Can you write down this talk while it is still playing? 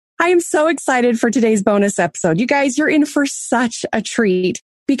I am so excited for today's bonus episode. You guys, you're in for such a treat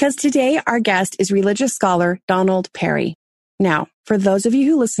because today our guest is religious scholar Donald Parry. Now, for those of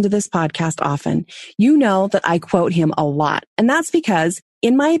you who listen to this podcast often, you know that I quote him a lot. And that's because,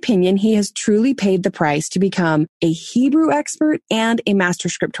 in my opinion, he has truly paid the price to become a Hebrew expert and a master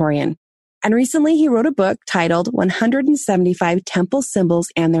scriptorian. And recently he wrote a book titled 175 Temple Symbols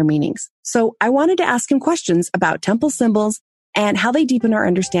and Their Meanings. So I wanted to ask him questions about temple symbols and how they deepen our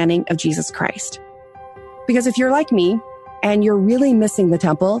understanding of Jesus Christ. Because if you're like me and you're really missing the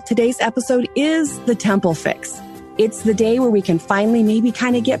temple, today's episode is the temple fix. It's the day where we can finally maybe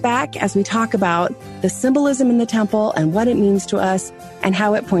kind of get back as we talk about the symbolism in the temple and what it means to us and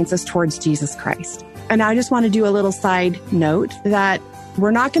how it points us towards Jesus Christ. And I just want to do a little side note that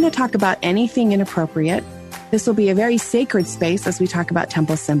we're not going to talk about anything inappropriate. This will be a very sacred space as we talk about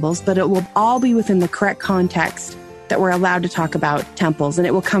temple symbols, but it will all be within the correct context that we're allowed to talk about temples. And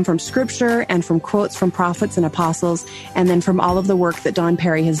it will come from scripture and from quotes from prophets and apostles, and then from all of the work that Don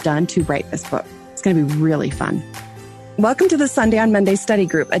Parry has done to write this book. It's going to be really fun. Welcome to the Sunday on Monday Study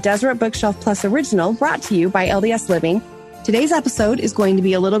Group, a Deseret Bookshelf Plus original brought to you by LDS Living. Today's episode is going to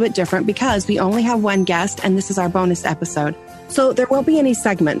be a little bit different because we only have one guest, and this is our bonus episode. So there won't be any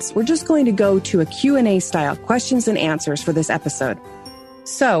segments. We're just going to go to a Q&A style, questions and answers for this episode.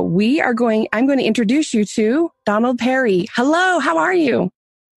 So I'm going to introduce you to Donald Parry. Hello, how are you?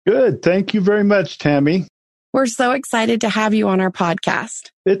 Good. Thank you very much, Tammy. We're so excited to have you on our podcast.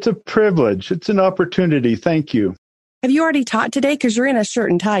 It's a privilege. It's an opportunity. Thank you. Have you already taught today? Because you're in a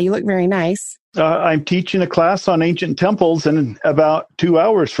shirt and tie. You look very nice. I'm teaching a class on ancient temples in about 2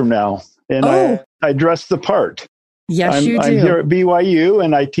 hours from now. And I dress the part. Yes, you do. I'm here at BYU,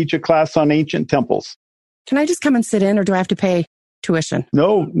 and I teach a class on ancient temples. Can I just come and sit in, or do I have to pay tuition?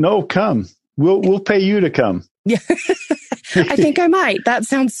 No, come. We'll pay you to come. Yeah, I think I might. That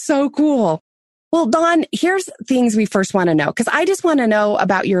sounds so cool. Well, Don, here's things we first want to know, because I just want to know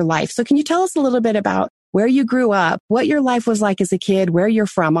about your life. So can you tell us a little bit about where you grew up, what your life was like as a kid, where you're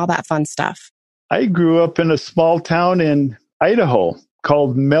from, all that fun stuff? I grew up in a small town in Idaho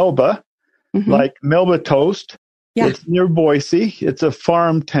called Melba, like Melba Toast. Yeah. It's near Boise. It's a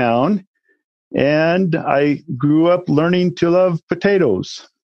farm town. And I grew up learning to love potatoes.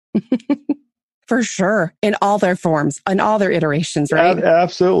 For sure. In all their forms, in all their iterations, right?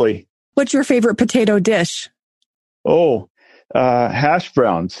 Absolutely. What's your favorite potato dish? Hash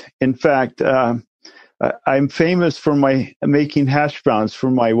browns. In fact, I'm famous for making hash browns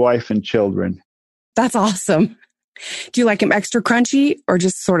for my wife and children. That's awesome. Do you like them extra crunchy or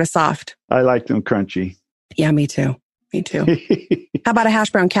just sort of soft? I like them crunchy. Yeah, me too. How about a hash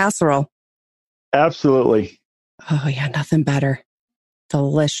brown casserole? Absolutely. Oh, yeah, nothing better.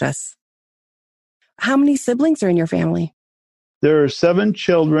 Delicious. How many siblings are in your family? There are 7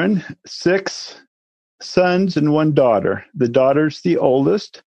 children, 6 sons and 1 daughter. The daughter's the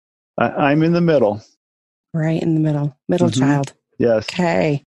oldest. I'm in the middle. Right in the middle. Middle child. Yes.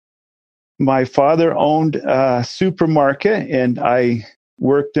 Okay. My father owned a supermarket, and I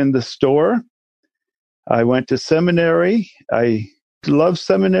worked in the store. I went to seminary. I love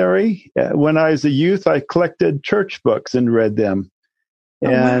seminary. When I was a youth, I collected church books and read them.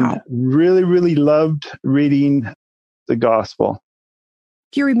 And really, really loved reading the gospel.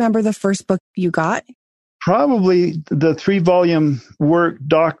 Do you remember the first book you got? Probably the 3-volume work,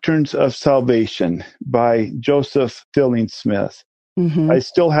 Doctrines of Salvation by Joseph Fielding Smith. I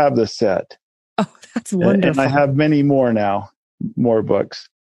still have the set. Oh, that's wonderful. And I have many more now, more books.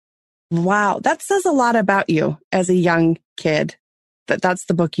 Wow. That says a lot about you as a young kid, that's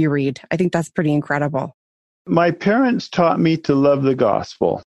the book you read. I think that's pretty incredible. My parents taught me to love the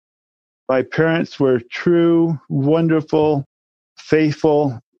gospel. My parents were true, wonderful,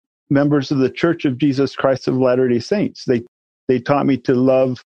 faithful members of the Church of Jesus Christ of Latter-day Saints. They taught me to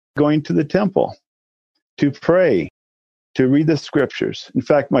love going to the temple, to pray, to read the scriptures. In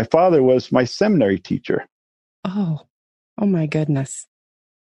fact, my father was my seminary teacher. Oh my goodness.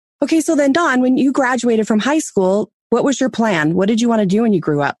 Okay, so then, Don, when you graduated from high school, what was your plan? What did you want to do when you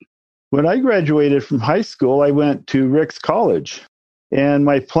grew up? When I graduated from high school, I went to Rick's College. And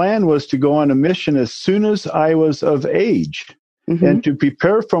my plan was to go on a mission as soon as I was of age. And to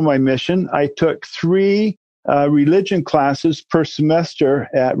prepare for my mission, I took 3 religion classes per semester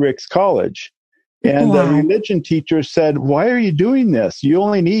at Rick's College. And the religion teacher said, "Why are you doing this? You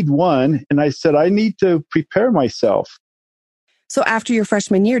only need 1." And I said, "I need to prepare myself." So after your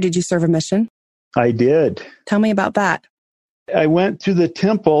freshman year, did you serve a mission? I did. Tell me about that. I went to the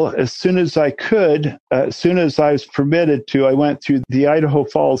temple as soon as I could, as soon as I was permitted to. I went through the Idaho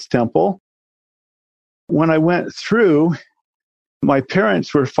Falls Temple. When I went through, My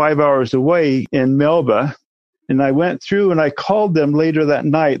parents were 5 hours away in Melba, and I went through and I called them later that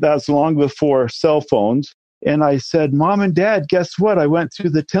night. That's long before cell phones. And I said, Mom and Dad, guess what? I went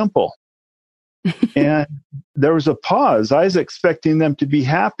through the temple. And there was a pause. I was expecting them to be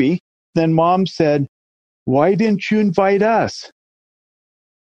happy. Then Mom said, why didn't you invite us?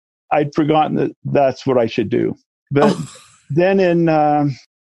 I'd forgotten that that's what I should do. But then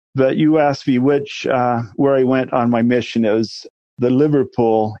but you asked me where I went on my mission. It was the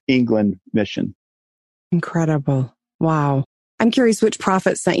Liverpool, England mission. Incredible. Wow. I'm curious which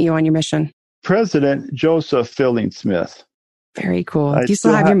prophet sent you on your mission. President Joseph Fielding Smith. Very cool. Do you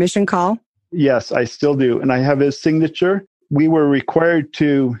still have your mission call? Yes, I still do. And I have his signature. We were required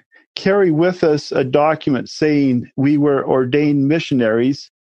to carry with us a document saying we were ordained missionaries.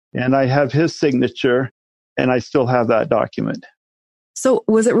 And I have his signature, and I still have that document. So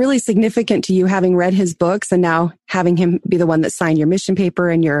was it really significant to you having read his books and now having him be the one that signed your mission paper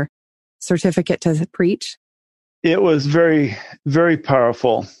and your certificate to preach? It was very, very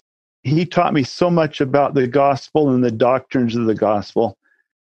powerful. He taught me so much about the gospel and the doctrines of the gospel.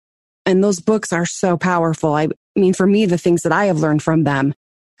 And those books are so powerful. I mean, for me, the things that I have learned from them,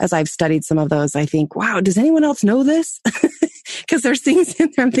 as I've studied some of those, I think, wow, does anyone else know this? Because there's things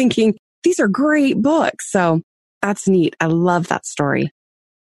in there I'm thinking, these are great books. So that's neat. I love that story.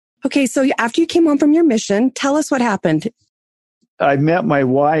 Okay, so after you came home from your mission, tell us what happened. I met my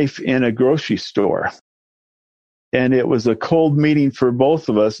wife in a grocery store. And it was a cold meeting for both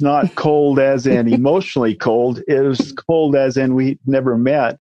of us, not cold as in emotionally cold. It was cold as in we never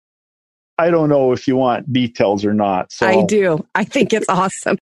met. I don't know if you want details or not. So I do. I think it's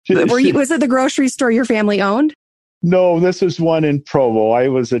awesome. Was it the grocery store your family owned? No, this is one in Provo. I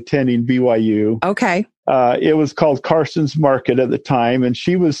was attending BYU. Okay. It was called Carson's Market at the time. And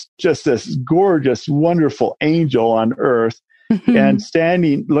she was just this gorgeous, wonderful angel on earth and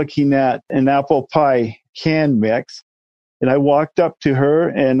standing looking at an apple pie can mix. And I walked up to her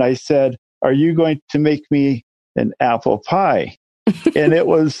and I said, are you going to make me an apple pie? And it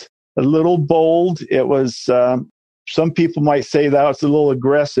was a little bold. It was, some people might say that was a little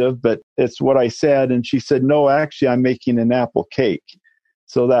aggressive, but it's what I said. And she said, no, actually, I'm making an apple cake.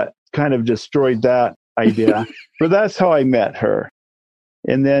 So that kind of destroyed that idea. But that's how I met her.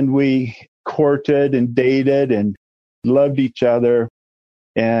 And then we courted and dated and loved each other.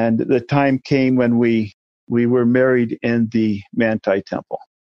 And the time came when we were married in the Manti Temple.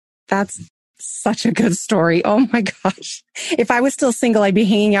 That's such a good story. Oh my gosh. If I was still single, I'd be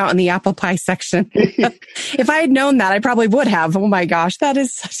hanging out in the apple pie section. If I had known that, I probably would have. Oh my gosh. That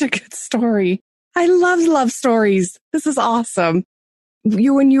is such a good story. I love stories. This is awesome.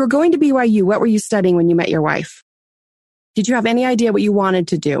 When you were going to BYU, what were you studying when you met your wife? Did you have any idea what you wanted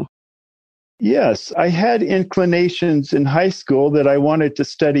to do? Yes, I had inclinations in high school that I wanted to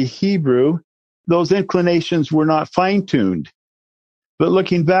study Hebrew. Those inclinations were not fine-tuned. But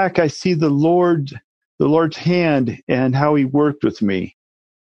looking back, I see the Lord's hand and how he worked with me.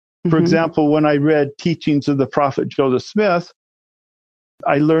 For example, when I read Teachings of the Prophet Joseph Smith,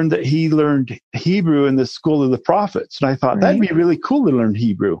 I learned that he learned Hebrew in the School of the Prophets. And I thought, that'd be really cool to learn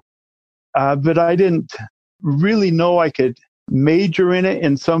Hebrew. But I didn't really know I could major in it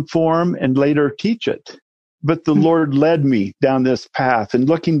in some form and later teach it. But the Lord led me down this path. And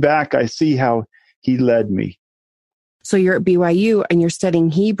looking back, I see how he led me. So you're at BYU and you're studying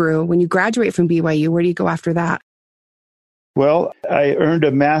Hebrew. When you graduate from BYU, where do you go after that? Well, I earned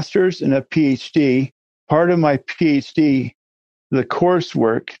a master's and a PhD. Part of my PhD, the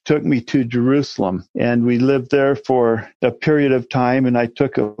coursework, took me to Jerusalem. And we lived there for a period of time. And I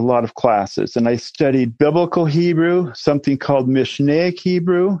took a lot of classes. And I studied Biblical Hebrew, something called Mishnaic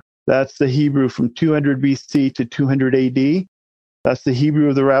Hebrew. That's the Hebrew from 200 BC to 200 AD. That's the Hebrew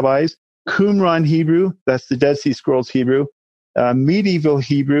of the rabbis. Qumran Hebrew, that's the Dead Sea Scrolls Hebrew. Medieval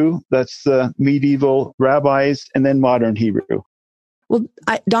Hebrew, that's the medieval rabbis, and then modern Hebrew. Well,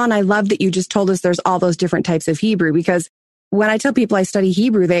 Don, I love that you just told us there's all those different types of Hebrew, because when I tell people I study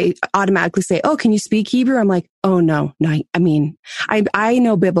Hebrew, they automatically say, oh, can you speak Hebrew? I'm like, oh, no. I mean, I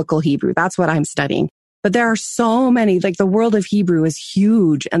know biblical Hebrew. That's what I'm studying. But there are so many, like the world of Hebrew is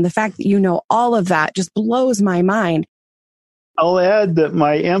huge. And the fact that you know all of that just blows my mind. I'll add that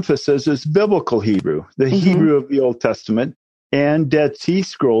my emphasis is biblical Hebrew, the Hebrew of the Old Testament, and Dead Sea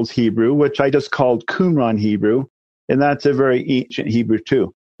Scrolls Hebrew, which I just called Qumran Hebrew. And that's a very ancient Hebrew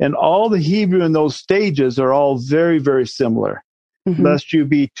too. And all the Hebrew in those stages are all very, very similar, lest you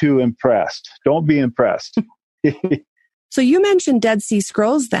be too impressed. Don't be impressed. So you mentioned Dead Sea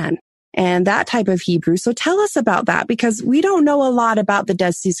Scrolls then, and that type of Hebrew. So tell us about that, because we don't know a lot about the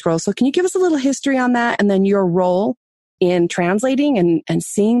Dead Sea Scrolls. So can you give us a little history on that and then your role? in translating and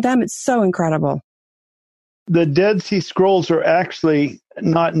seeing them. It's so incredible. The Dead Sea Scrolls are actually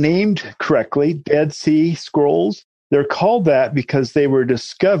not named correctly, Dead Sea Scrolls. They're called that because they were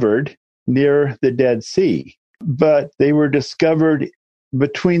discovered near the Dead Sea. But they were discovered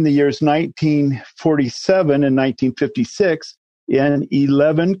between the years 1947 and 1956 in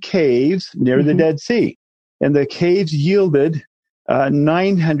 11 caves near the Dead Sea. And the caves yielded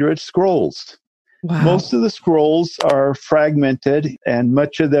 900 scrolls. Wow. Most of the scrolls are fragmented and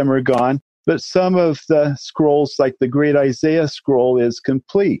much of them are gone, but some of the scrolls, like the Great Isaiah Scroll, is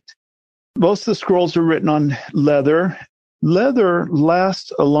complete. Most of the scrolls are written on leather. Leather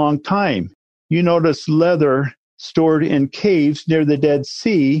lasts a long time. You notice leather stored in caves near the Dead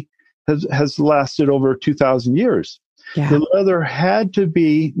Sea has lasted over 2,000 years. Yeah. The leather had to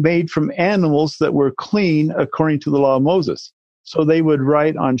be made from animals that were clean according to the law of Moses. So they would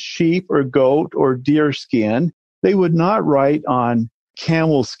write on sheep or goat or deer skin. They would not write on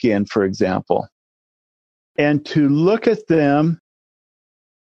camel skin, for example. And to look at them,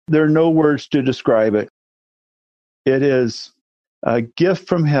 there are no words to describe it. It is a gift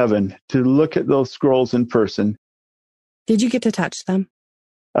from heaven to look at those scrolls in person. Did you get to touch them?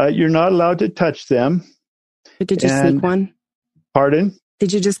 You're not allowed to touch them. But did you sneak one? Pardon?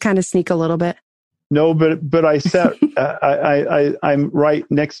 Did you just kind of sneak a little bit? No, but I sat. I'm right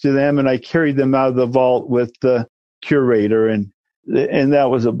next to them, and I carried them out of the vault with the curator, and that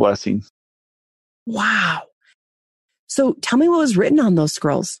was a blessing. Wow! So tell me what was written on those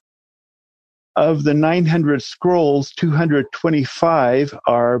scrolls. Of the 900 scrolls, 225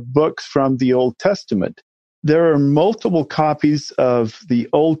 are books from the Old Testament. There are multiple copies of the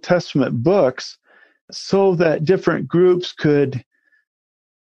Old Testament books so that different groups could,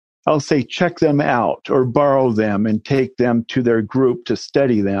 I'll say, check them out or borrow them and take them to their group to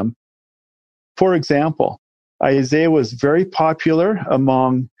study them. For example, Isaiah was very popular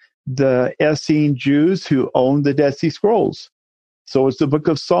among the Essene Jews who owned the Dead Sea Scrolls. So is the book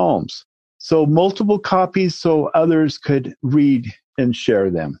of Psalms. So multiple copies so others could read and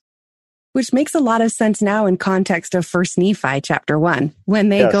share them. Which makes a lot of sense now in context of 1 Nephi chapter 1. When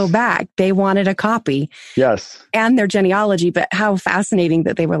they go back, they wanted a copy. Yes. And their genealogy, but how fascinating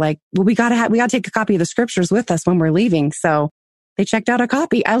that they were like, well, we gotta take a copy of the scriptures with us when we're leaving. So they checked out a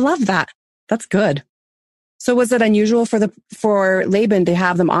copy. I love that. That's good. So was it unusual for Laban to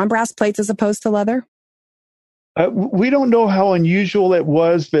have them on brass plates as opposed to leather? We don't know how unusual it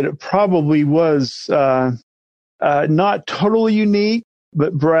was, but it probably was not totally unique.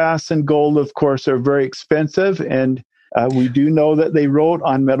 But brass and gold, of course, are very expensive. And we do know that they wrote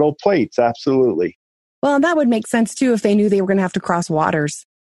on metal plates. Absolutely. Well, and that would make sense, too, if they knew they were going to have to cross waters.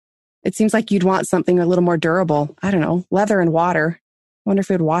 It seems like you'd want something a little more durable. I don't know, leather and water. I wonder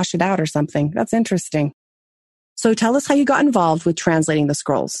if it would wash it out or something. That's interesting. So tell us how you got involved with translating the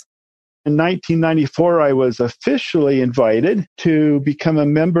scrolls. In 1994, I was officially invited to become a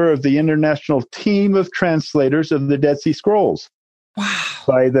member of the international team of translators of the Dead Sea Scrolls. Wow.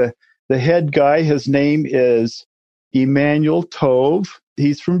 By the head guy. His name is Emmanuel Tove.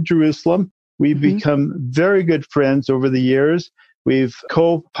 He's from Jerusalem. We've become very good friends over the years. We've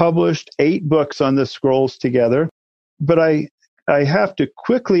co-published 8 books on the scrolls together. But I have to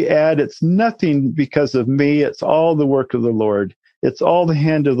quickly add, it's nothing because of me. It's all the work of the Lord. It's all the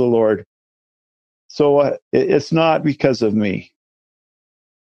hand of the Lord. So it's not because of me.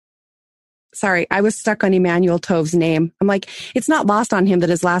 Sorry, I was stuck on Emmanuel Tove's name. I'm like, it's not lost on him that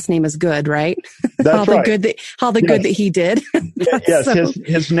his last name is good, right? That's all right. Good that he did. Yes,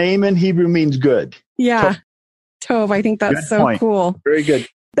 his name in Hebrew means good. Yeah, Tove. I think that's Good so point. cool. Very good.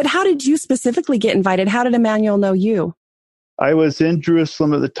 But how did you specifically get invited? How did Emmanuel know you? I was in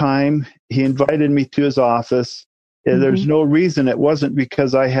Jerusalem at the time. He invited me to his office. There's no reason it wasn't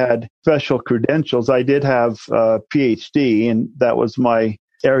because I had special credentials. I did have a PhD, and that was my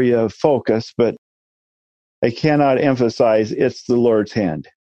area of focus, but I cannot emphasize it's the Lord's hand.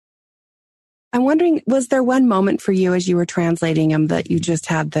 I'm wondering, was there one moment for you as you were translating him that you just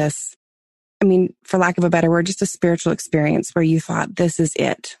had this, I mean, for lack of a better word, just a spiritual experience where you thought, this is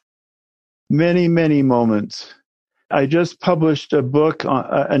it? Many, many moments. I just published a book,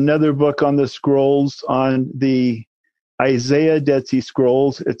 another book on the scrolls, on the Isaiah Dead Sea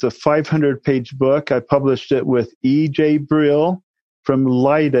Scrolls. It's a 500-page book. I published it with E.J. Brill from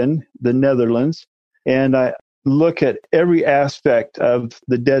Leiden, the Netherlands. And I look at every aspect of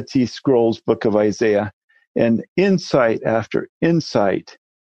the Dead Sea Scrolls book of Isaiah, and insight after insight.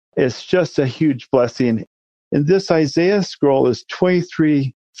 It's just a huge blessing. And this Isaiah scroll is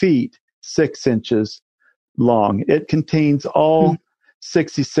 23 feet, 6 inches long. It contains all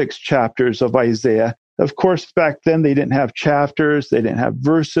 66 chapters of Isaiah, Of course, back then they didn't have chapters, they didn't have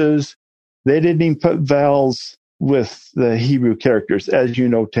verses, they didn't even put vowels with the Hebrew characters, as you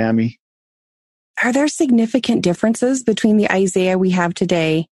know, Tammy. Are there significant differences between the Isaiah we have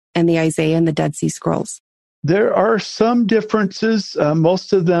today and the Isaiah in the Dead Sea Scrolls? There are some differences.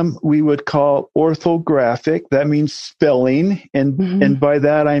 Most of them we would call orthographic. That means spelling. And by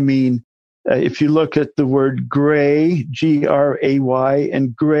that, I mean, if you look at the word gray, Gray,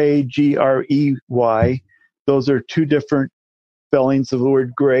 and gray, Grey, those are two different spellings of the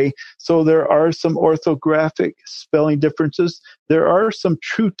word gray. So there are some orthographic spelling differences. There are some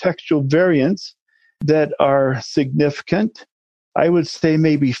true textual variants that are significant. I would say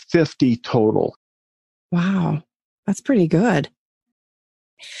maybe 50 total. Wow, that's pretty good.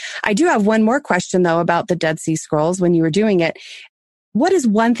 I do have one more question, though, about the Dead Sea Scrolls when you were doing it. What is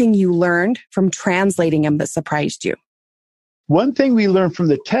one thing you learned from translating them that surprised you? One thing we learned from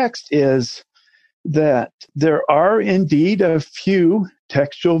the text is that there are indeed a few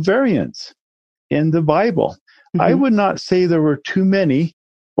textual variants in the Bible. I would not say there were too many.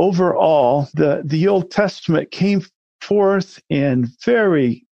 Overall, the Old Testament came forth in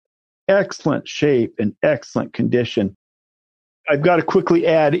very excellent shape and excellent condition. I've got to quickly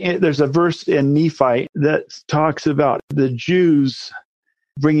add, there's a verse in Nephi that talks about the Jews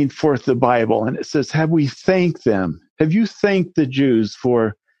bringing forth the Bible. And it says, have we thanked them? Have you thanked the Jews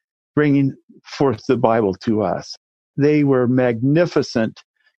for bringing forth the Bible to us? They were magnificent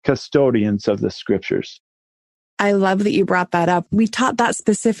custodians of the scriptures. I love that you brought that up. We taught that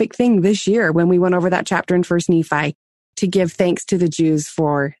specific thing this year when we went over that chapter in 1 Nephi to give thanks to the Jews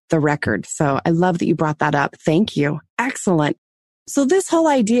for the record. So I love that you brought that up. Thank you. Excellent. So this whole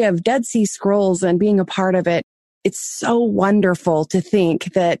idea of Dead Sea Scrolls and being a part of it, it's so wonderful to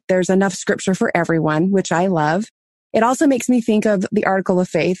think that there's enough scripture for everyone, which I love. It also makes me think of the Article of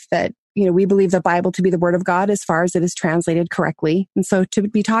Faith that, we believe the Bible to be the Word of God as far as it is translated correctly. And so to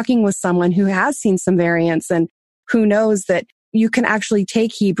be talking with someone who has seen some variants and who knows that you can actually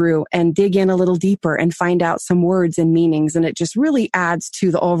take Hebrew and dig in a little deeper and find out some words and meanings. And it just really adds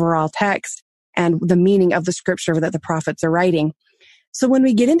to the overall text and the meaning of the scripture that the prophets are writing. So when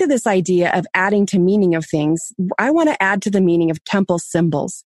we get into this idea of adding to meaning of things, I want to add to the meaning of temple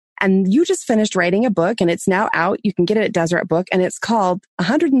symbols. And you just finished writing a book and it's now out. You can get it at Deseret Book and it's called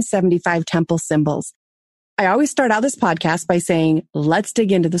 175 Temple Symbols. I always start out this podcast by saying, let's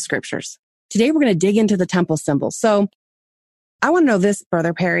dig into the scriptures. Today, we're going to dig into the temple symbols. So I want to know this,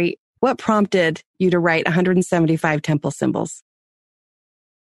 Brother Parry, what prompted you to write 175 temple symbols?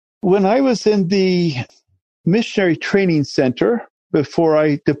 When I was in the missionary training center, before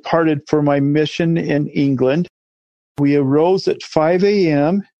I departed for my mission in England, we arose at 5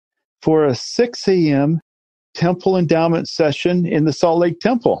 a.m. for a 6 a.m. temple endowment session in the Salt Lake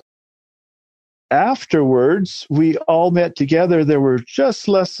Temple. Afterwards, we all met together. There were just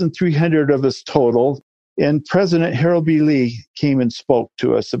less than 300 of us total. And President Harold B. Lee came and spoke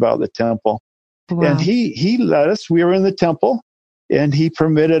to us about the temple. Wow. And he let us, we were in the temple, and he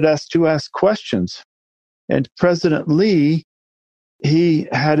permitted us to ask questions. And President Lee, he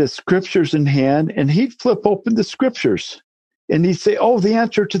had his scriptures in hand, and he'd flip open the scriptures. And he'd say, oh, the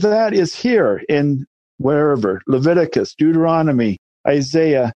answer to that is here in wherever, Leviticus, Deuteronomy,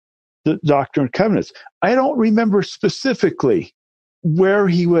 Isaiah, the Doctrine and Covenants. I don't remember specifically where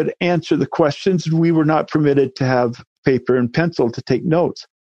he would answer the questions. We were not permitted to have paper and pencil to take notes.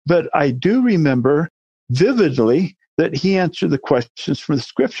 But I do remember vividly that he answered the questions from the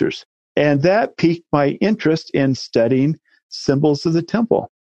scriptures. And that piqued my interest in studying symbols of the temple.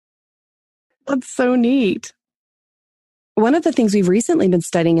 That's so neat. One of the things we've recently been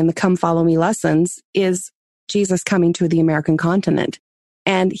studying in the Come Follow Me lessons is Jesus coming to the American continent.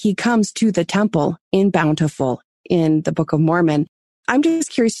 And he comes to the temple in Bountiful in the Book of Mormon. I'm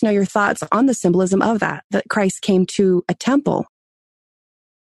just curious to know your thoughts on the symbolism of that Christ came to a temple.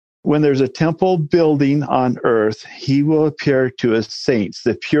 When there's a temple building on earth, he will appear to his saints,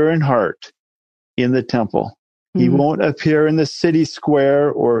 the pure in heart, in the temple. He won't appear in the city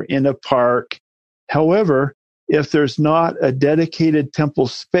square or in a park. However, if there's not a dedicated temple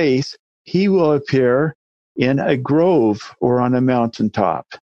space, he will appear in a grove or on a mountaintop,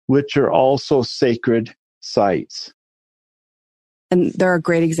 which are also sacred sites. And there are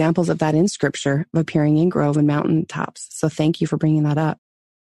great examples of that in scripture, of appearing in grove and mountaintops. So thank you for bringing that up.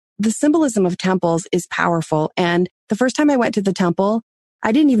 The symbolism of temples is powerful. And the first time I went to the temple,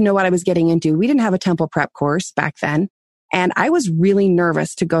 I didn't even know what I was getting into. We didn't have a temple prep course back then. And I was really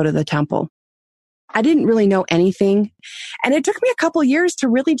nervous to go to the temple. I didn't really know anything. And it took me a couple years to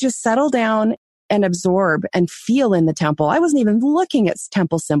really just settle down and absorb and feel in the temple. I wasn't even looking at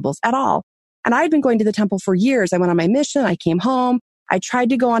temple symbols at all. And I had been going to the temple for years. I went on my mission. I came home. I tried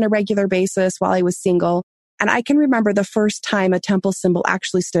to go on a regular basis while I was single. And I can remember the first time a temple symbol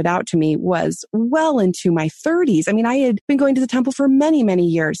actually stood out to me was well into my 30s. I mean, I had been going to the temple for many, many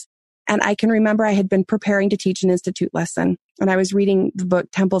years. And I can remember I had been preparing to teach an institute lesson. And I was reading the book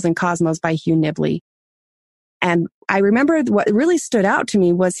Temples and Cosmos by Hugh Nibley. And I remember what really stood out to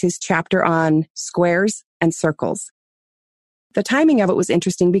me was his chapter on squares and circles. The timing of it was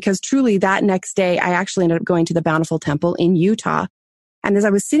interesting because truly that next day, I actually ended up going to the Bountiful Temple in Utah. And as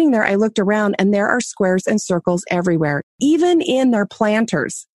I was sitting there, I looked around and there are squares and circles everywhere, even in their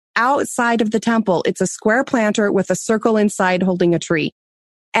planters. Outside of the temple, it's a square planter with a circle inside holding a tree.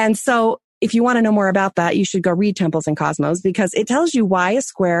 And so if you want to know more about that, you should go read Temples and Cosmos because it tells you why a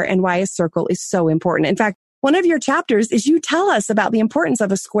square and why a circle is so important. In fact, one of your chapters is you tell us about the importance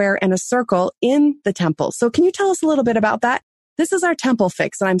of a square and a circle in the temple. So can you tell us a little bit about that? This is our temple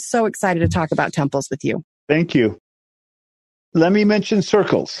fix, and I'm so excited to talk about temples with you. Thank you. Let me mention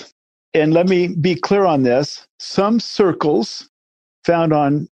circles. And let me be clear on this. Some circles found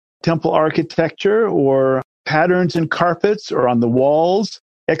on temple architecture or patterns in carpets or on the walls,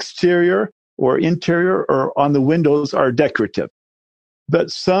 exterior or interior or on the windows are decorative.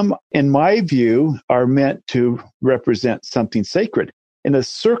 But some, in my view, are meant to represent something sacred. And a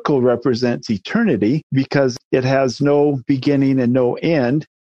circle represents eternity because it has no beginning and no end.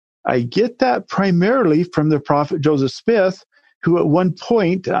 I get that primarily from the prophet Joseph Smith, who at one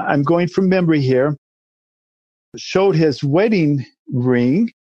point, I'm going from memory here, showed his wedding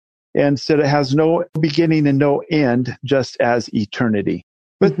ring and said it has no beginning and no end, just as eternity.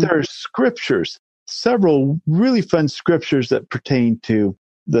 But there are scriptures, several really fun scriptures that pertain to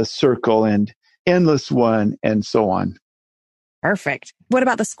the circle and endless one and so on. Perfect. What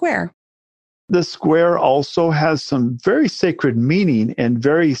about the square? The square also has some very sacred meaning and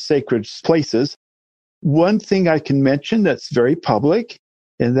very sacred places. One thing I can mention that's very public,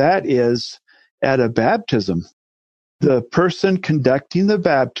 and that is at a baptism. The person conducting the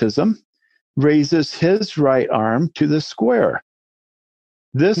baptism raises his right arm to the square.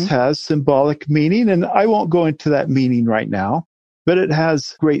 This has symbolic meaning, and I won't go into that meaning right now, but it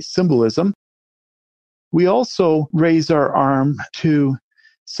has great symbolism. We also raise our arm to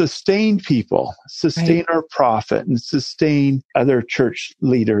sustain people, sustain our prophet, and sustain other church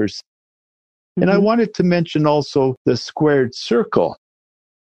leaders. And I wanted to mention also the squared circle.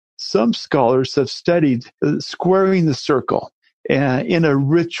 Some scholars have studied squaring the circle in a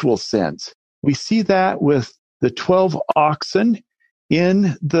ritual sense. We see that with the 12 oxen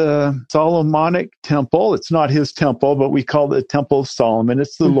in the Solomonic temple. It's not his temple, but we call it the Temple of Solomon.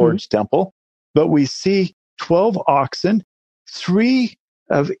 It's the Lord's temple. But we see 12 oxen. 3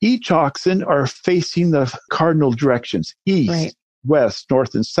 of each oxen are facing the cardinal directions, east, west,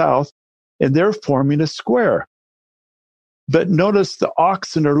 north, and south, and they're forming a square. But notice the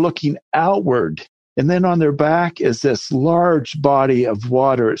oxen are looking outward, and then on their back is this large body of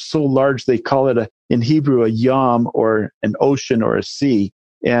water. It's so large they call it in Hebrew a yam, or an ocean or a sea.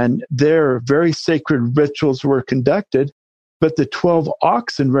 And there very sacred rituals were conducted, but the 12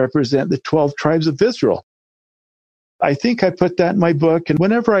 oxen represent the 12 tribes of Israel. I think I put that in my book, and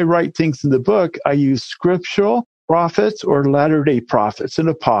whenever I write things in the book, I use scriptural prophets or latter-day prophets and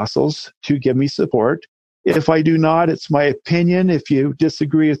apostles to give me support. If I do not, it's my opinion. If you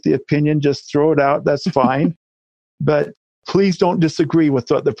disagree with the opinion, just throw it out. That's fine. But please don't disagree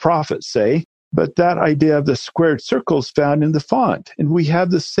with what the prophets say. But that idea of the squared circle is found in the font. And we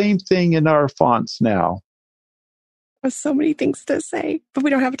have the same thing in our fonts now. There's so many things to say, but we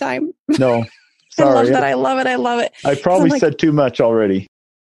don't have time. No, sorry. I love that. I love it. I love it. I probably said too much already.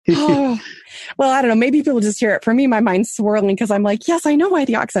 Well, I don't know. Maybe people just hear it. For me, my mind's swirling because I'm like, yes, I know why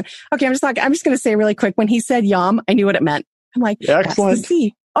the oxen. Okay, I'm just going to say really quick. When he said yam, I knew what it meant. I'm like, excellent. That's the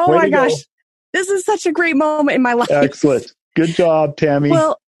sea. Oh my gosh. This is such a great moment in my life. Excellent. Good job, Tammy.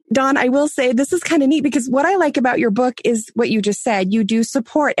 Well, Don, I will say this is kind of neat because what I like about your book is what you just said. You do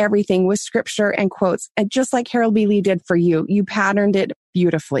support everything with scripture and quotes. And just like Harold B. Lee did for you, you patterned it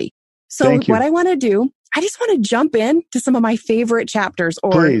beautifully. So what I want to do, I just want to jump in to some of my favorite chapters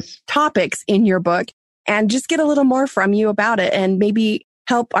or topics in your book and just get a little more from you about it and maybe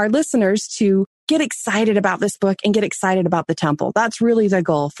help our listeners to get excited about this book and get excited about the temple. That's really the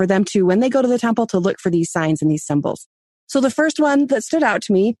goal for them to, when they go to the temple, to look for these signs and these symbols. So the first one that stood out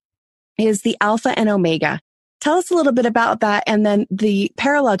to me is the Alpha and Omega. Tell us a little bit about that and then the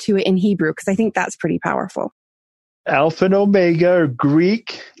parallel to it in Hebrew, because I think that's pretty powerful. Alpha and Omega are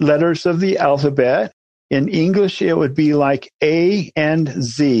Greek letters of the alphabet. In English, it would be like A and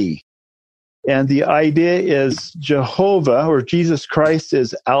Z. And the idea is Jehovah or Jesus Christ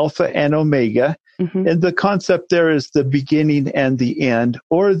is Alpha and Omega. Mm-hmm. And the concept there is the beginning and the end,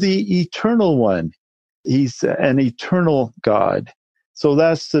 or the eternal one. He's an eternal God. So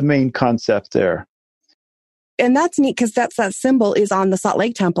that's the main concept there. And that's neat because that symbol is on the Salt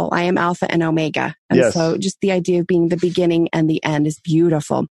Lake Temple. I am Alpha and Omega. And yes. So just the idea of being the beginning and the end is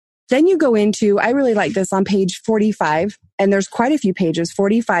beautiful. Then you go into, I really like this on page 45, and there's quite a few pages,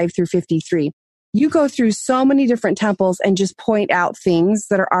 45 through 53. You go through so many different temples and just point out things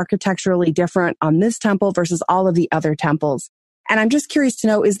that are architecturally different on this temple versus all of the other temples. And I'm just curious to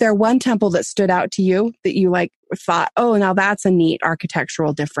know, is there one temple that stood out to you that you thought, oh, now that's a neat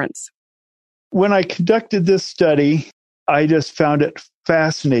architectural difference? When I conducted this study, I just found it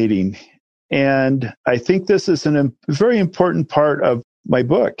fascinating. And I think this is a very important part of my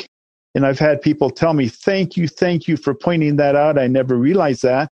book. And I've had people tell me, thank you for pointing that out. I never realized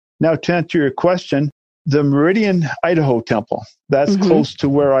that. Now, to answer your question, the Meridian, Idaho temple, that's close to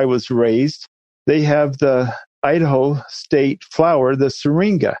where I was raised. They have the Idaho state flower, the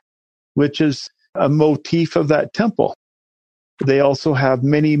syringa, which is a motif of that temple. They also have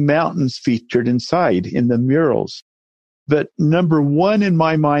many mountains featured inside in the murals. But number one in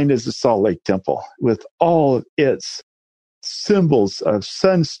my mind is the Salt Lake Temple with all of its symbols of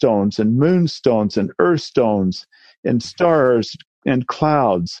sunstones and moonstones and earthstones and stars and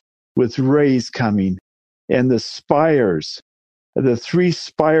clouds with rays coming, and the spires. The three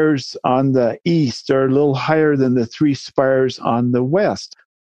spires on the east are a little higher than the three spires on the west.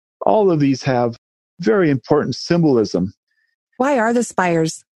 All of these have very important symbolism. Why are the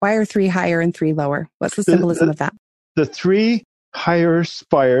spires? Why are three higher and three lower? What's the symbolism of that? The three higher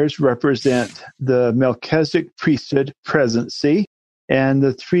spires represent the Melchizedek priesthood presidency, and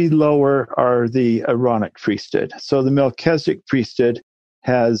the three lower are the Aaronic priesthood. So the Melchizedek priesthood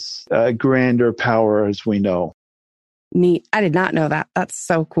has a grander power, as we know. Neat. I did not know that. That's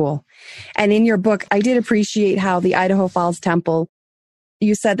so cool. And in your book, I did appreciate how the Idaho Falls Temple,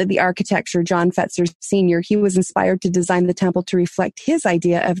 you said that the architecture, John Fetzer Sr., he was inspired to design the temple to reflect his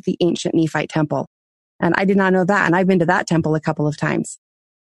idea of the ancient Nephite temple. And I did not know that. And I've been to that temple a couple of times.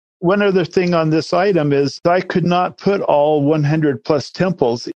 One other thing on this item is I could not put all 100 plus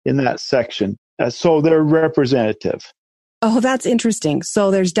temples in that section. So they're representative. Oh, that's interesting. So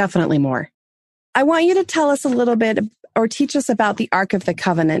there's definitely more. I want you to tell us a little bit or teach us about the Ark of the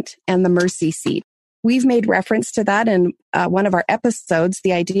Covenant and the mercy seat. We've made reference to that in one of our episodes,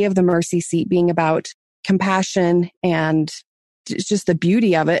 the idea of the mercy seat being about compassion and just the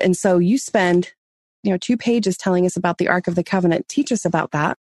beauty of it. And so you spend 2 pages telling us about the Ark of the Covenant. Teach us about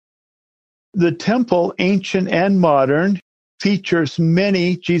that. The temple, ancient and modern, features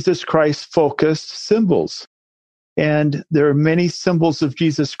many Jesus Christ-focused symbols. And there are many symbols of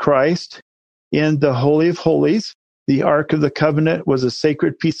Jesus Christ in the Holy of Holies. The Ark of the Covenant was a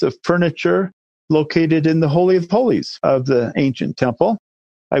sacred piece of furniture located in the Holy of Holies of the ancient temple.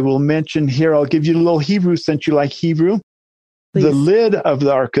 I will mention here, I'll give you a little Hebrew since you like Hebrew. Please. The lid of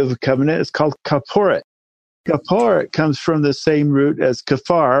the Ark of the Covenant is called kaporet. Kaporet comes from the same root as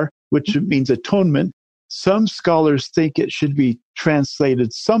kafar, which means atonement. Some scholars think it should be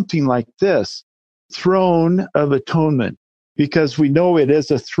translated something like this, throne of atonement, because we know it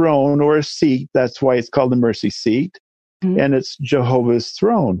is a throne or a seat. That's why it's called the mercy seat, and it's Jehovah's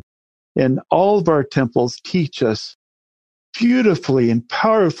throne. And all of our temples teach us beautifully and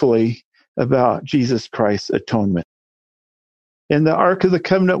powerfully about Jesus Christ's atonement. And the Ark of the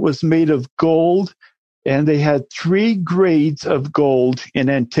Covenant was made of gold, and they had 3 grades of gold in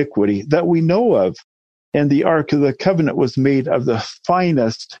antiquity that we know of. And the Ark of the Covenant was made of the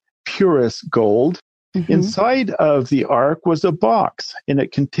finest, purest gold. Inside of the ark was a box, and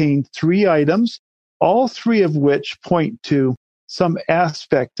it contained 3 items, all 3 of which point to some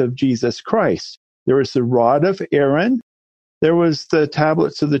aspect of Jesus Christ. There was the rod of Aaron, there was the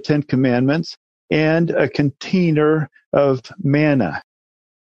tablets of the 10 Commandments, and a container of manna.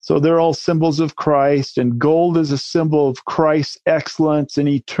 So they're all symbols of Christ, and gold is a symbol of Christ's excellence and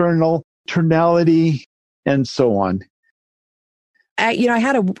eternality, and so on.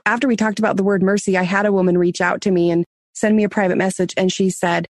 After we talked about the word mercy, I had a woman reach out to me and send me a private message. And she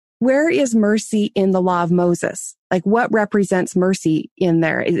said, where is mercy in the law of Moses? Like, what represents mercy in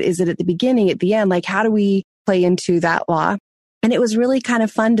there? Is it at the beginning, at the end? Like, how do we play into that law? And it was really kind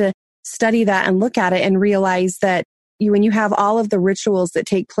of fun to study that and look at it and realize that when you have all of the rituals that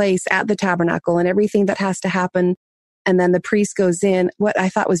take place at the tabernacle and everything that has to happen, and then the priest goes in, what I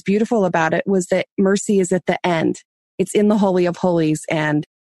thought was beautiful about it was that mercy is at the end. It's in the Holy of Holies, and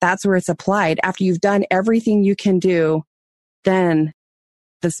that's where it's applied. After you've done everything you can do, then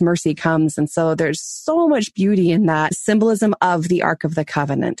this mercy comes. And so there's so much beauty in that symbolism of the Ark of the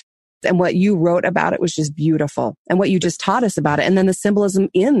Covenant. And what you wrote about it was just beautiful. And what you just taught us about it. And then the symbolism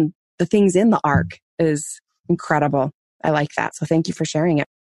in the things in the Ark is incredible. I like that. So thank you for sharing it.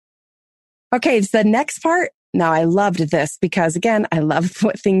 Okay, so the next part. Now, I loved this because, again, I love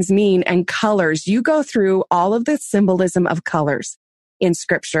what things mean and colors. You go through all of the symbolism of colors in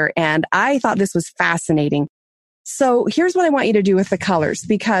scripture, and I thought this was fascinating. So here's what I want you to do with the colors,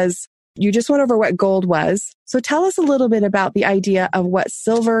 because you just went over what gold was. So tell us a little bit about the idea of what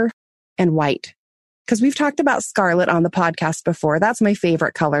silver and white, because we've talked about scarlet on the podcast before. That's my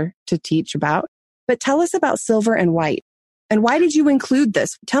favorite color to teach about. But tell us about silver and white. And why did you include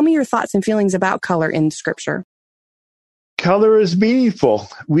this? Tell me your thoughts and feelings about color in scripture. Color is meaningful.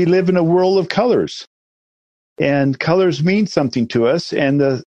 We live in a world of colors, and colors mean something to us. And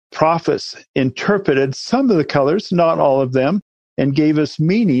the prophets interpreted some of the colors, not all of them, and gave us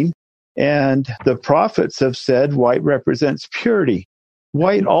meaning. And the prophets have said white represents purity.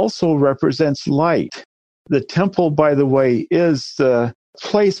 White also represents light. The temple, by the way, is the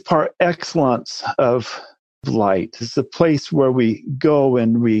place par excellence of light. It's the place where we go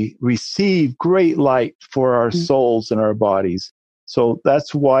and we receive great light for our souls and our bodies. So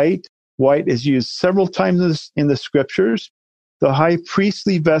that's white. White is used several times in the scriptures. The high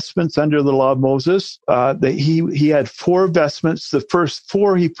priestly vestments under the law of Moses, he had 4 vestments. The first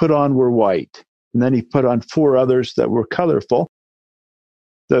 4 he put on were white, and then he put on 4 others that were colorful.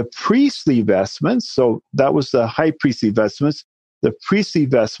 The priestly vestments, so that was the high priestly vestments. The priestly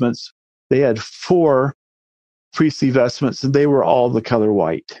vestments, they had 4 priestly vestments, and they were all the color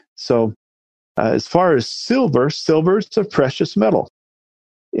white. So as far as silver is a precious metal.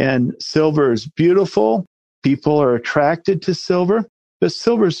 And silver is beautiful. People are attracted to silver, but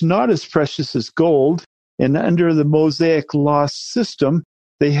silver is not as precious as gold. And under the Mosaic law system,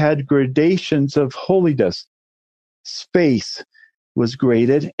 they had gradations of holiness. Space was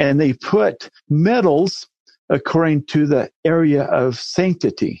graded, and they put metals according to the area of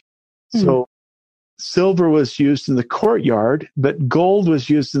sanctity. So silver was used in the courtyard, but gold was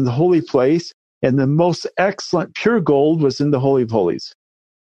used in the holy place, and the most excellent pure gold was in the Holy of Holies.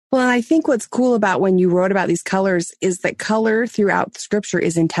 Well, I think what's cool about when you wrote about these colors is that color throughout scripture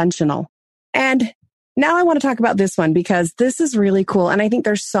is intentional. And now I want to talk about this one because this is really cool. And I think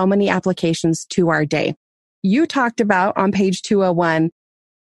there's so many applications to our day. You talked about on page 201,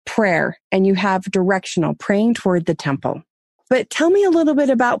 prayer, and you have directional, praying toward the temple. But tell me a little bit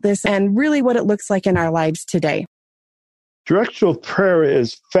about this and really what it looks like in our lives today. Directional prayer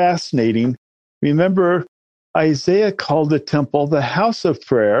is fascinating. Remember, Isaiah called the temple the house of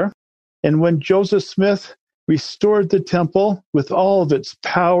prayer. And when Joseph Smith restored the temple with all of its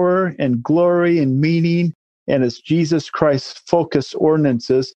power and glory and meaning and its Jesus Christ focused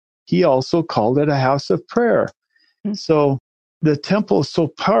ordinances, he also called it a house of prayer. So the temple is so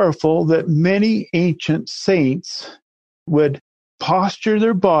powerful that many ancient saints would posture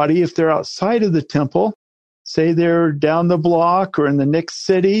their body if they're outside of the temple, say they're down the block or in the next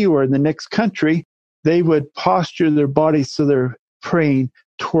city or in the next country, they would posture their body so they're praying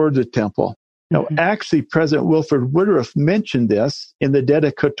toward the temple. Now, actually, President Wilford Woodruff mentioned this in the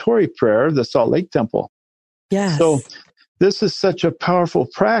dedicatory prayer of the Salt Lake Temple. Yes. So this is such a powerful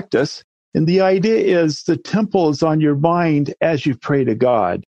practice. And the idea is the temple is on your mind as you pray to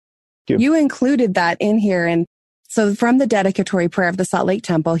God. You included that in here. And so from the dedicatory prayer of the Salt Lake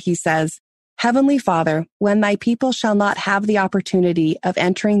Temple, he says, Heavenly Father, when thy people shall not have the opportunity of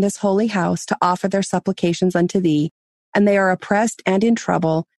entering this holy house to offer their supplications unto thee, and they are oppressed and in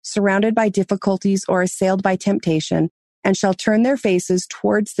trouble, surrounded by difficulties or assailed by temptation, and shall turn their faces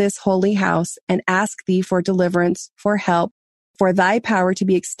towards this holy house and ask thee for deliverance, for help, for thy power to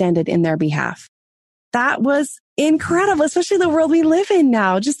be extended in their behalf. That was incredible, especially the world we live in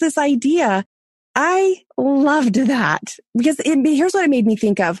now. Just this idea. I loved that because here's what it made me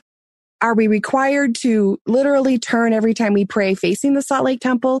think of. Are we required to literally turn every time we pray facing the Salt Lake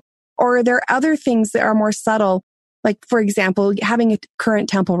Temple? Or are there other things that are more subtle? Like, for example, having a current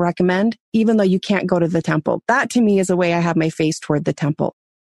temple recommend, even though you can't go to the temple. That to me is a way I have my face toward the temple.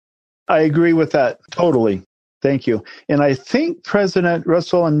 I agree with that totally. Thank you. And I think President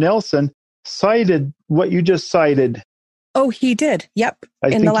Russell M. Nelson cited what you just cited. Oh, he did. Yep.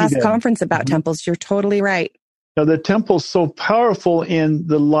 In the last conference about temples. You're totally right. Now, the temple's so powerful in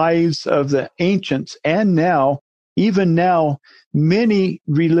the lives of the ancients. And now, even now, many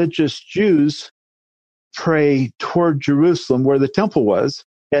religious Jews pray toward Jerusalem where the temple was.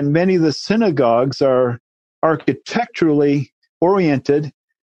 And many of the synagogues are architecturally oriented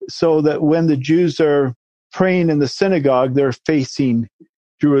so that when the Jews are praying in the synagogue, they're facing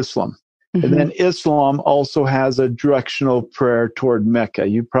Jerusalem. Mm-hmm. And then Islam also has a directional prayer toward Mecca.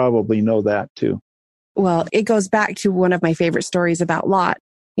 You probably know that too. Well, it goes back to one of my favorite stories about Lot,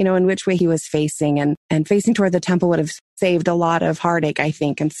 in which way he was facing, and facing toward the temple would have saved a lot of heartache, I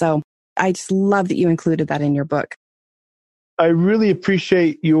think. And so I just love that you included that in your book. I really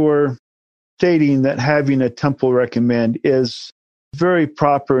appreciate your stating that having a temple recommend is very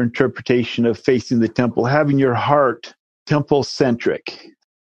proper interpretation of facing the temple, having your heart temple-centric.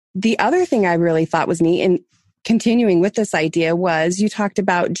 The other thing I really thought was neat, and continuing with this idea, was you talked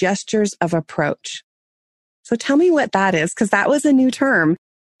about gestures of approach. So tell me what that is, because that was a new term,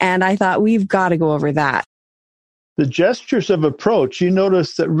 and I thought we've got to go over that. The gestures of approach, you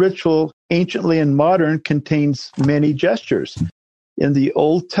notice that ritual, anciently and modern, contains many gestures. In the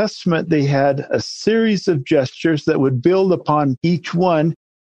Old Testament, they had a series of gestures that would build upon each one.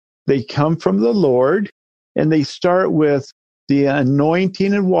 They come from the Lord, and they start with the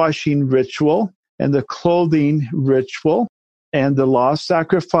anointing and washing ritual and the clothing ritual and the law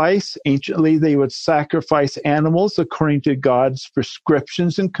sacrifice. Anciently, they would sacrifice animals according to God's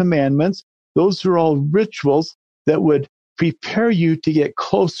prescriptions and commandments. Those are all rituals that would prepare you to get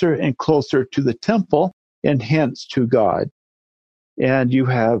closer and closer to the temple and hence to God. And you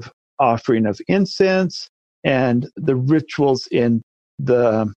have offering of incense and the rituals in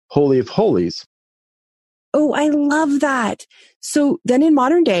the Holy of Holies. Oh, I love that. So then in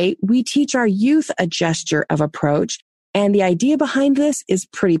modern day, we teach our youth a gesture of approach. And the idea behind this is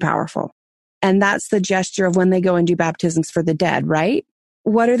pretty powerful. And that's the gesture of when they go and do baptisms for the dead, right?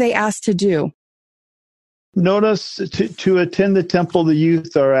 What are they asked to do? Notice to attend the temple, the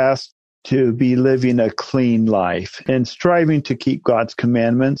youth are asked to be living a clean life and striving to keep God's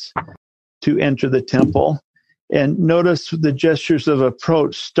commandments, to enter the temple. And notice the gestures of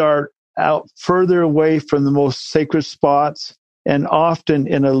approach start out further away from the most sacred spots and often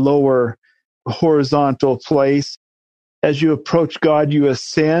in a lower horizontal place. As you approach God, you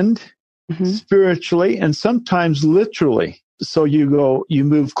ascend spiritually and sometimes literally. So you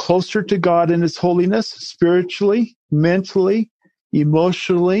move closer to God in His holiness, spiritually, mentally,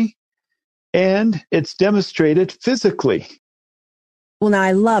 emotionally, and it's demonstrated physically. Well, now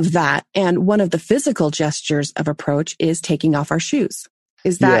I love that. And one of the physical gestures of approach is taking off our shoes.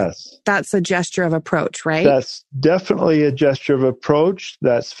 Is that, yes. That's a gesture of approach, right? That's definitely a gesture of approach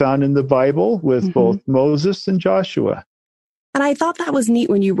that's found in the Bible with both Moses and Joshua. And I thought that was neat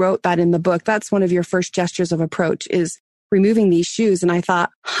when you wrote that in the book. That's one of your first gestures of approach, is removing these shoes. And I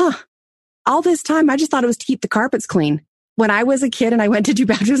thought, all this time, I just thought it was to keep the carpets clean. When I was a kid and I went to do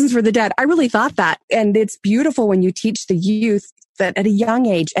baptisms for the dead, I really thought that. And it's beautiful when you teach the youth that at a young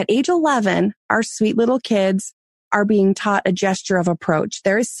age, at age 11, our sweet little kids are being taught a gesture of approach.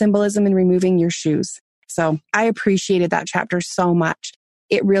 There is symbolism in removing your shoes. So I appreciated that chapter so much.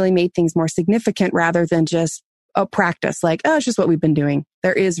 It really made things more significant rather than just a practice like, it's just what we've been doing.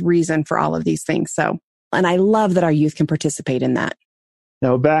 There is reason for all of these things. So, and I love that our youth can participate in that.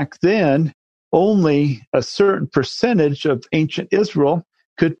 Now, back then, only a certain percentage of ancient Israel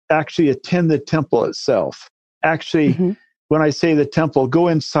could actually attend the temple itself. Actually, when I say the temple, go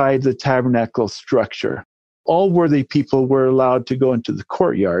inside the tabernacle structure. All worthy people were allowed to go into the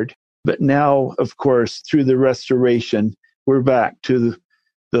courtyard. But now, of course, through the restoration, we're back to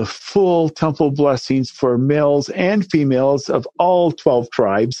the full temple blessings for males and females of all 12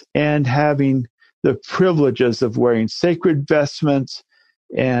 tribes and having the privileges of wearing sacred vestments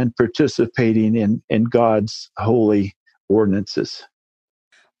and participating in God's holy ordinances.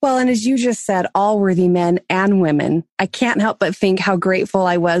 Well, and as you just said, all worthy men and women, I can't help but think how grateful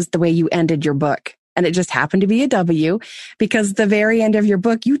I was the way you ended your book. And it just happened to be a W, because the very end of your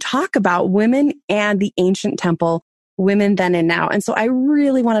book, you talk about women and the ancient temple, women then and now. And so I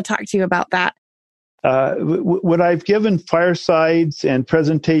really want to talk to you about that. When I've given firesides and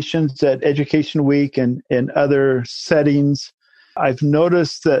presentations at Education Week and in other settings, I've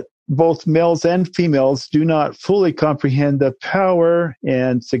noticed that both males and females do not fully comprehend the power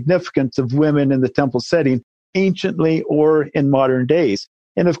and significance of women in the temple setting, anciently or in modern days.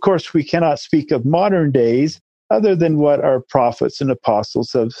 And of course, we cannot speak of modern days other than what our prophets and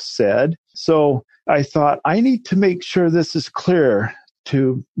apostles have said. So I thought, I need to make sure this is clear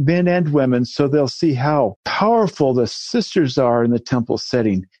to men and women so they'll see how powerful the sisters are in the temple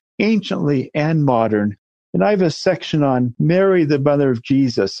setting, anciently and modern. And I have a section on Mary, the mother of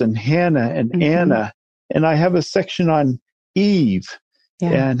Jesus, and Hannah and Anna. And I have a section on Eve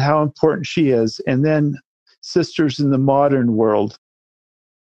and how important she is. And then sisters in the modern world.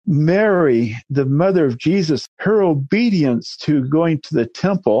 Mary, the mother of Jesus, her obedience to going to the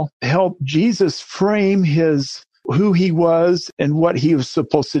temple helped Jesus frame his who he was and what he was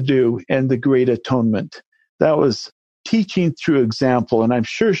supposed to do and the great atonement. That was teaching through example. And I'm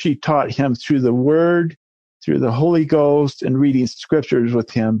sure she taught him through the word, through the Holy Ghost, and reading scriptures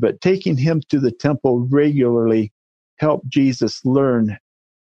with him. But taking him to the temple regularly helped Jesus learn.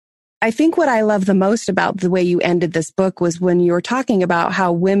 I think what I love the most about the way you ended this book was when you were talking about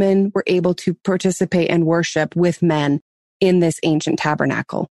how women were able to participate and worship with men in this ancient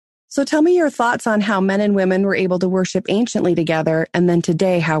tabernacle. So tell me your thoughts on how men and women were able to worship anciently together, and then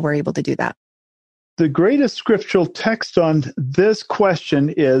today how we're able to do that. The greatest scriptural text on this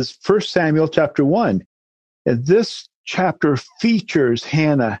question is 1 Samuel chapter 1. And this chapter features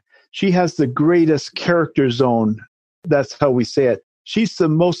Hannah. She has the greatest character zone. That's how we say it. She's the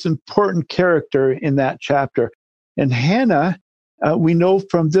most important character in that chapter. And Hannah, we know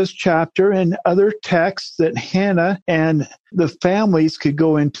from this chapter and other texts that Hannah and the families could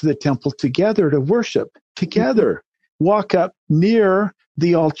go into the temple together to worship together, walk up near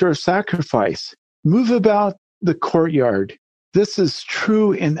the altar of sacrifice, move about the courtyard. This is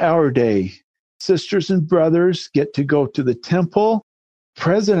true in our day. Sisters and brothers get to go to the temple.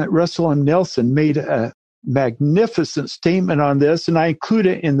 President Russell M. Nelson made a magnificent statement on this, and I include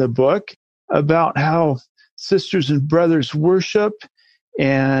it in the book about how sisters and brothers worship,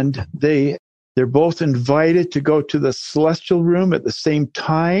 and they're both invited to go to the celestial room at the same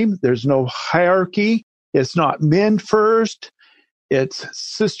time. There's no hierarchy. It's not men first. It's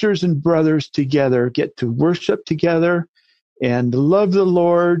sisters and brothers together get to worship together and love the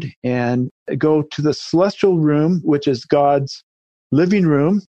Lord and go to the celestial room, which is God's living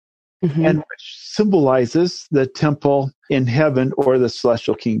room, and which symbolizes the temple in heaven or the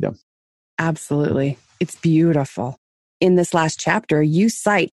celestial kingdom. Absolutely. It's beautiful. In this last chapter, you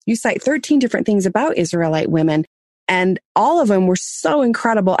cite 13 different things about Israelite women, and all of them were so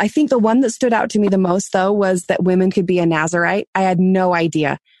incredible. I think the one that stood out to me the most, though, was that women could be a Nazirite. I had no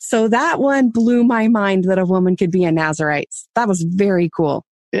idea. So that one blew my mind, that a woman could be a Nazirite. That was very cool.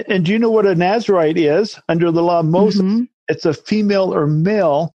 And do you know what a Nazirite is? Under the law of Moses, it's a female or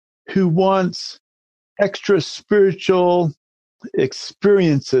male who wants extra spiritual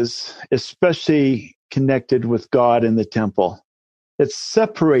experiences, especially connected with God in the temple. It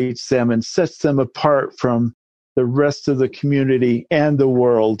separates them and sets them apart from the rest of the community and the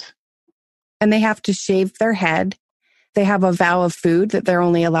world. And they have to shave their head. They have a vow of food that they're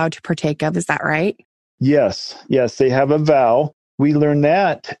only allowed to partake of. Is that right? Yes, they have a vow. We learn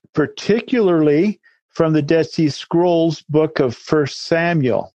that particularly from the Dead Sea Scrolls book of 1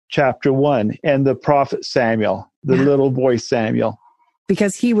 Samuel, chapter 1, and the prophet Samuel, the little boy Samuel.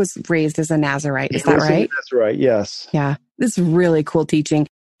 Because he was raised as a Nazirite. Is that right? That's right, yes. Yeah, this is really cool teaching.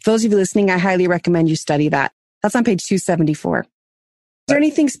 For those of you listening, I highly recommend you study that. That's on page 274. Is there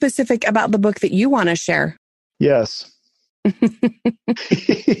anything specific about the book that you want to share? Yes.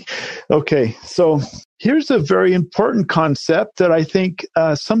 Okay, so here's a very important concept that I think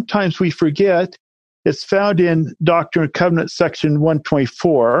sometimes we forget. It's found in Doctrine and Covenants, section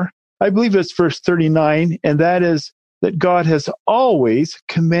 124. I believe it's verse 39, and that is that God has always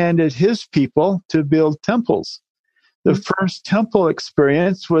commanded his people to build temples. The first temple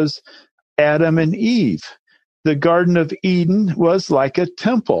experience was Adam and Eve. The Garden of Eden was like a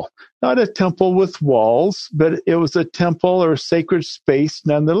temple, not a temple with walls, but it was a temple or sacred space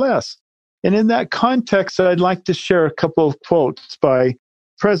nonetheless. And in that context, I'd like to share a couple of quotes by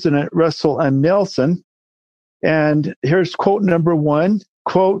President Russell M. Nelson. And here's quote number 1,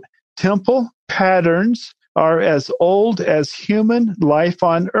 quote, "Temple patterns are as old as human life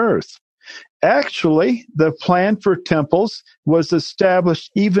on earth. Actually, the plan for temples was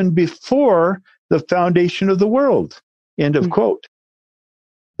established even before the foundation of the world." End of quote.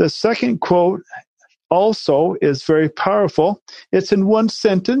 The second quote also is very powerful. It's in one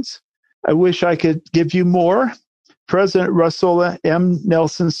sentence. I wish I could give you more. President Russell M.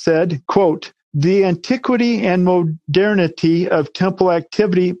 Nelson said, quote, "The antiquity and modernity of temple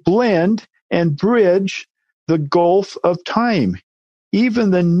activity blend and bridge the gulf of time.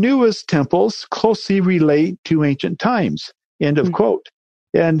 Even the newest temples closely relate to ancient times." End of quote.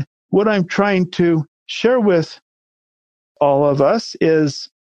 And what I'm trying to share with all of us is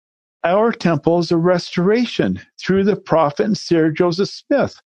our temple is a restoration through the prophet and seer Joseph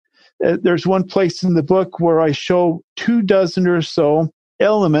Smith. There's one place in the book where I show 24 or so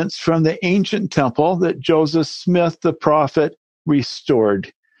elements from the ancient temple that Joseph Smith, the prophet,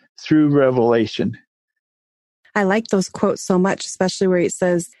 restored through revelation. I like those quotes so much, especially where it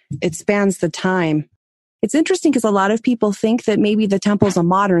says it spans the time. It's interesting because a lot of people think that maybe the temple's a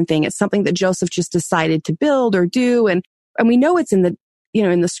modern thing. It's something that Joseph just decided to build or do. And we know it's in the,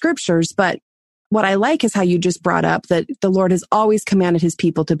 in the scriptures, but what I like is how you just brought up that the Lord has always commanded his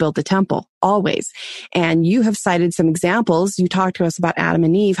people to build the temple, always. And you have cited some examples. You talked to us about Adam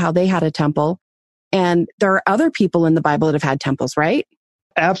and Eve, how they had a temple. And there are other people in the Bible that have had temples, right?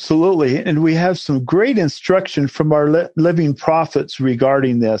 Absolutely. And we have some great instruction from our living prophets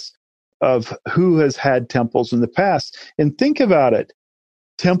regarding this, of who has had temples in the past. And think about it.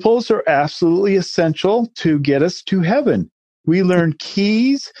 Temples are absolutely essential to get us to heaven. We learn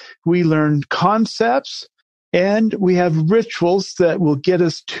keys, we learn concepts, and we have rituals that will get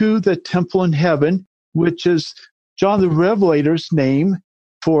us to the temple in heaven, which is John the Revelator's name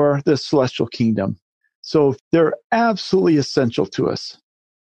for the celestial kingdom. So they're absolutely essential to us.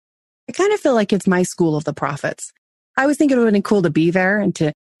 I kind of feel like it's my school of the prophets. I always think it would have been cool to be there and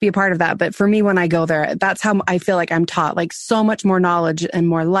to be a part of that. But for me, when I go there, that's how I feel like I'm taught. Like so much more knowledge and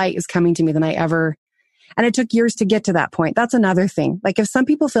more light is coming to me than I ever. And it took years to get to that point. That's another thing. Like if some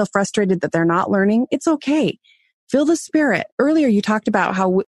people feel frustrated that they're not learning, it's okay. Feel the Spirit. Earlier, you talked about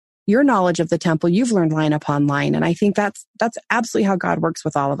how your knowledge of the temple, you've learned line upon line. And I think that's absolutely how God works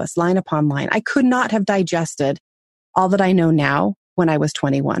with all of us, line upon line. I could not have digested all that I know now when I was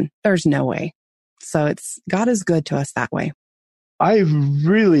 21. There's no way. So God is good to us that way. I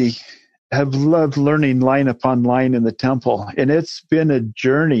really have loved learning line upon line in the temple. And it's been a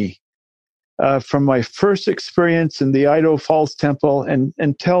journey from my first experience in the Idaho Falls Temple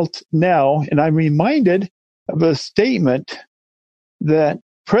until now. And I'm reminded of a statement that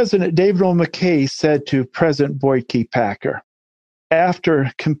President David O. McKay said to President Boyd K. Packer.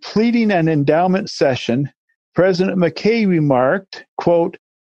 After completing an endowment session, President McKay remarked, quote,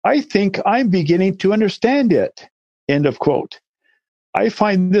 "I think I'm beginning to understand it," end of quote. I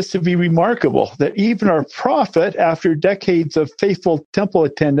find this to be remarkable that even our prophet, after decades of faithful temple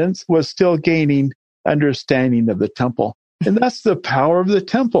attendance, was still gaining understanding of the temple. And that's the power of the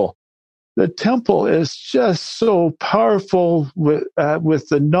temple. The temple is just so powerful with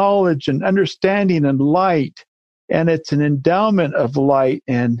the knowledge and understanding and light. And it's an endowment of light,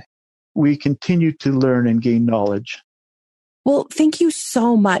 and we continue to learn and gain knowledge. Well, thank you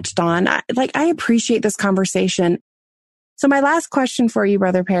so much, Don. I appreciate this conversation. So my last question for you,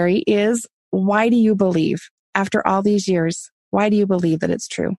 Brother Parry, is why do you believe, after all these years, why do you believe that it's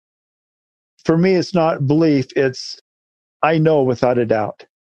true? For me, it's not belief. It's I know without a doubt.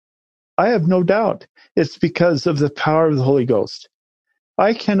 I have no doubt. It's because of the power of the Holy Ghost.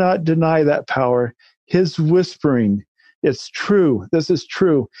 I cannot deny that power. His whispering, it's true. This is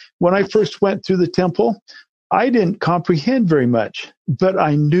true. When I first went through the temple, I didn't comprehend very much, but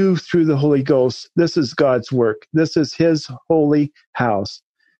I knew through the Holy Ghost, this is God's work. This is his holy house.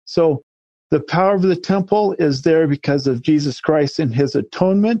 So the power of the temple is there because of Jesus Christ and his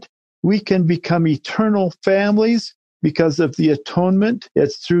atonement. We can become eternal families because of the atonement.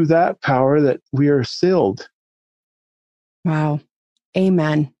 It's through that power that we are sealed. Wow.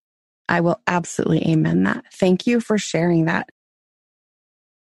 Amen. I will absolutely amen that. Thank you for sharing that.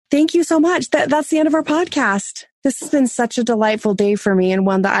 Thank you so much. That's the end of our podcast. This has been such a delightful day for me and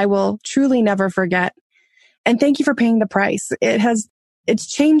one that I will truly never forget. And thank you for paying the price. It's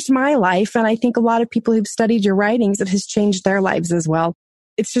changed my life. And I think a lot of people who've studied your writings, it has changed their lives as well.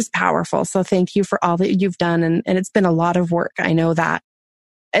 It's just powerful. So thank you for all that you've done. And it's been a lot of work. I know that.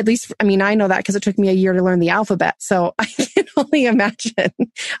 At least, I know that because it took me a year to learn the alphabet. So I can only imagine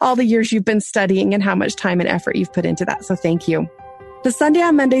all the years you've been studying and how much time and effort you've put into that. So thank you. The Sunday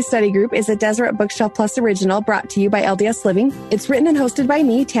on Monday study group is a Deseret Bookshelf Plus original brought to you by LDS Living. It's written and hosted by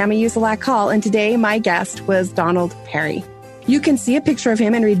me, Tammy Uzelak Hall, and today my guest was Donald Parry. You can see a picture of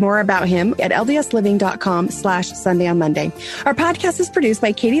him and read more about him at ldsliving.com/Sunday on Monday. Our podcast is produced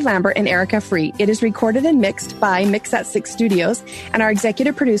by Katie Lambert and Erica Free. It is recorded and mixed by Mix at 6 Studios, and our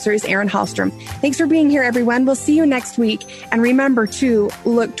executive producer is Aaron Hallstrom. Thanks for being here, everyone. We'll see you next week. And remember to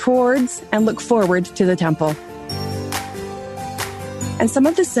look towards and look forward to the temple. And some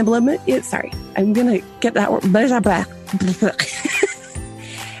of the symbolism, I'm going to get that word.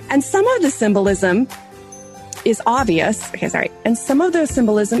 And some of the symbolism is obvious. And some of the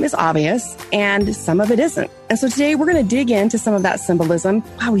symbolism is obvious and some of it isn't. And so today we're going to dig into some of that symbolism.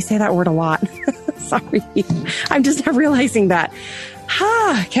 Wow, we say that word a lot. Sorry. I'm just not realizing that.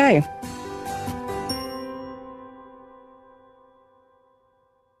 Okay.